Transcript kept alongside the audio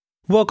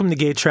Welcome to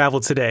Gay Travel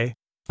Today.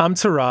 I'm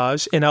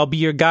Taraj, and I'll be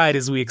your guide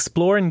as we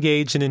explore,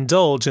 engage, and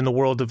indulge in the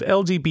world of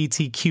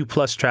LGBTQ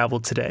plus travel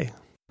today.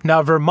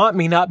 Now, Vermont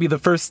may not be the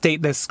first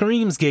state that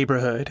screams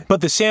gayborhood,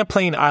 but the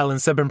Champlain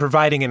Islands have been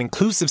providing an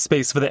inclusive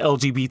space for the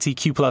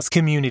LGBTQ plus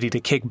community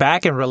to kick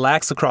back and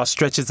relax across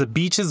stretches of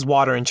beaches,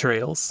 water, and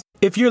trails.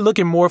 If you're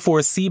looking more for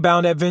a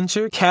seabound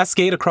adventure,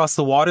 cascade across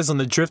the waters on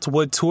the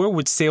Driftwood Tour,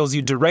 which sails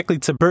you directly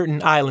to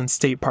Burton Island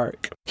State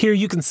Park. Here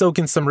you can soak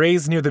in some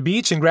rays near the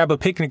beach and grab a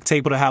picnic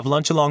table to have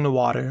lunch along the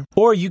water.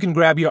 Or you can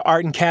grab your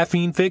art and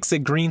caffeine fix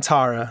at Green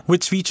Tara,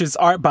 which features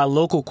art by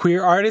local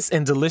queer artists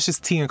and delicious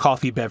tea and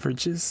coffee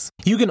beverages.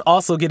 You can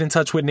also get in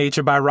touch with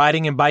nature by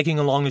riding and biking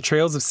along the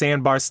trails of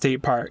Sandbar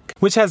State Park,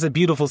 which has a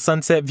beautiful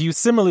sunset view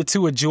similar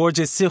to a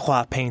Georges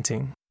Seurat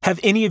painting. Have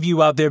any of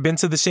you out there been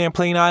to the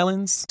Champlain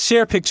Islands?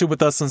 Share a picture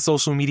with us on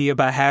social media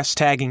by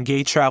hashtagging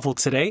Gay Travel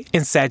Today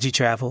and Saggy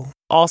Travel.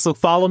 Also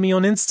follow me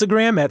on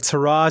Instagram at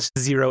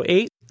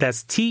Taraj08,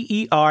 that's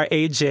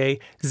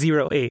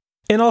TERAJ08.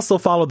 And also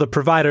follow the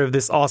provider of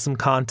this awesome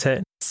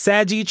content,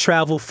 Saggy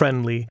Travel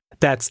Friendly,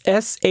 that's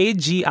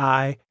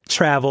SAGI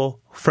Travel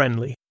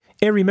Friendly.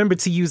 And remember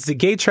to use the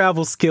Gay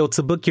Travel skill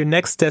to book your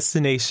next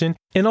destination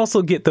and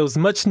also get those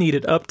much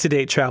needed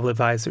up-to-date travel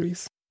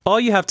advisories. All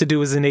you have to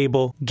do is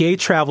enable Gay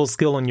Travel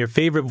skill on your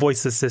favorite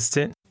voice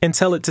assistant and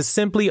tell it to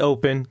simply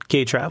open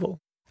Gay Travel.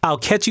 I'll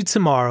catch you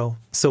tomorrow,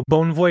 so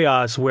bon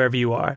voyage wherever you are.